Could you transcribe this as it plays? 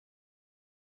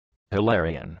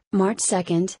Hilarion. March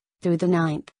 2nd through the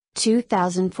 9th,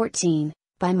 2014,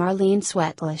 by Marlene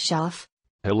Swetlishoff.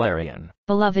 Hilarion.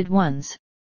 Beloved ones,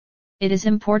 it is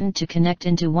important to connect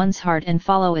into one's heart and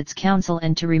follow its counsel,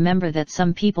 and to remember that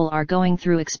some people are going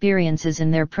through experiences in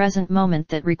their present moment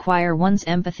that require one's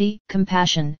empathy,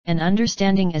 compassion, and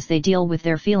understanding as they deal with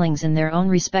their feelings in their own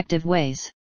respective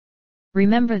ways.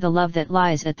 Remember the love that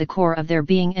lies at the core of their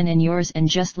being and in yours, and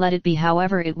just let it be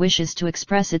however it wishes to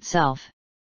express itself.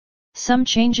 Some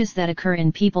changes that occur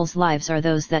in people's lives are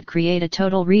those that create a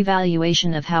total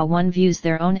revaluation of how one views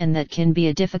their own, and that can be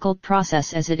a difficult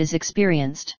process as it is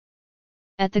experienced.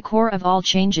 At the core of all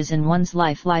changes in one's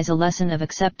life lies a lesson of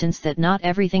acceptance that not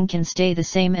everything can stay the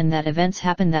same, and that events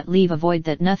happen that leave a void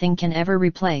that nothing can ever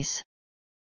replace.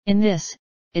 In this,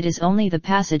 it is only the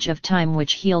passage of time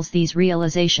which heals these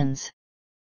realizations.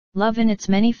 Love in its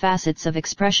many facets of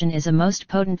expression is a most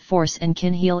potent force and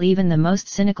can heal even the most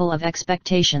cynical of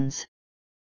expectations.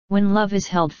 When love is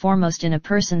held foremost in a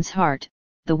person's heart,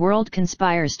 the world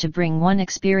conspires to bring one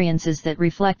experiences that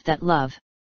reflect that love.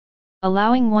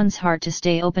 Allowing one's heart to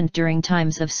stay open during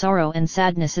times of sorrow and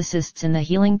sadness assists in the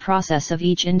healing process of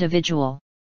each individual.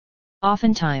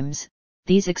 Oftentimes,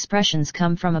 these expressions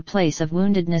come from a place of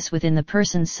woundedness within the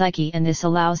person's psyche, and this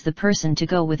allows the person to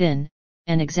go within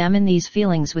and examine these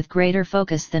feelings with greater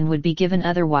focus than would be given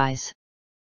otherwise.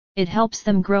 It helps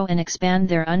them grow and expand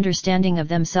their understanding of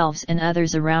themselves and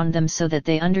others around them, so that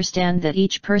they understand that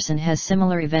each person has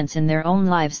similar events in their own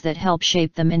lives that help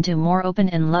shape them into more open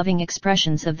and loving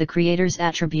expressions of the Creator's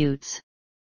attributes.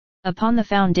 Upon the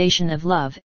foundation of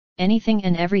love, anything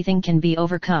and everything can be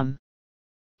overcome.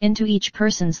 Into each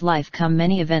person's life come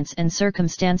many events and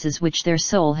circumstances which their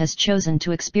soul has chosen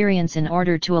to experience in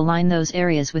order to align those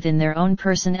areas within their own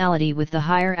personality with the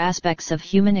higher aspects of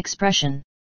human expression.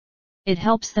 It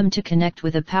helps them to connect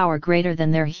with a power greater than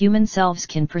their human selves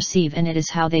can perceive, and it is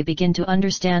how they begin to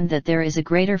understand that there is a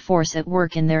greater force at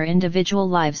work in their individual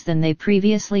lives than they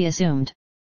previously assumed.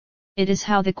 It is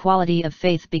how the quality of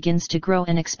faith begins to grow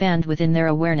and expand within their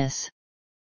awareness.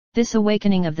 This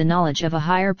awakening of the knowledge of a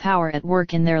higher power at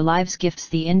work in their lives gifts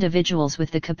the individuals with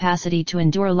the capacity to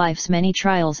endure life's many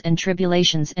trials and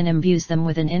tribulations, and imbues them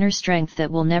with an inner strength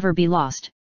that will never be lost,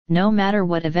 no matter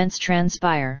what events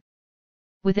transpire.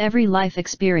 With every life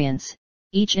experience,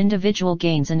 each individual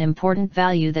gains an important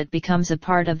value that becomes a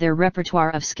part of their repertoire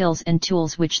of skills and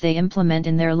tools which they implement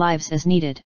in their lives as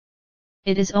needed.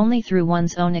 It is only through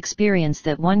one's own experience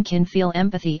that one can feel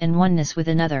empathy and oneness with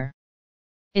another.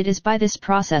 It is by this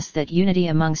process that unity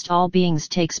amongst all beings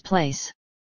takes place.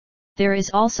 There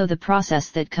is also the process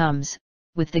that comes,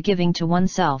 with the giving to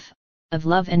oneself, of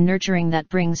love and nurturing that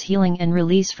brings healing and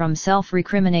release from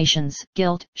self-recriminations,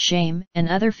 guilt, shame, and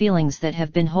other feelings that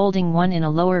have been holding one in a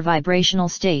lower vibrational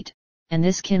state, and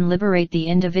this can liberate the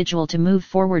individual to move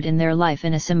forward in their life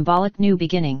in a symbolic new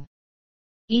beginning.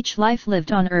 Each life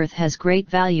lived on earth has great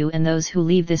value, and those who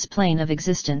leave this plane of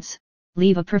existence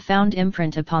leave a profound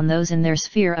imprint upon those in their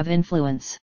sphere of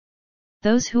influence.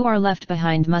 Those who are left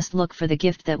behind must look for the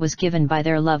gift that was given by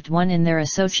their loved one in their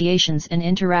associations and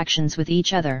interactions with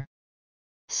each other.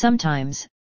 Sometimes,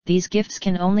 these gifts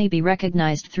can only be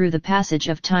recognized through the passage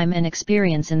of time and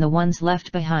experience in the ones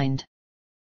left behind.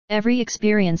 Every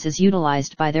experience is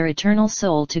utilized by their eternal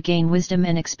soul to gain wisdom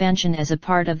and expansion as a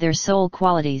part of their soul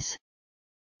qualities.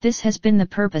 This has been the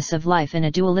purpose of life in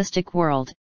a dualistic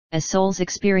world, as souls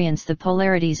experience the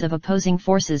polarities of opposing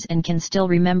forces and can still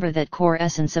remember that core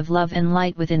essence of love and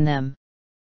light within them.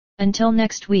 Until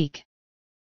next week.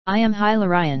 I am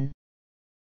Hilarion.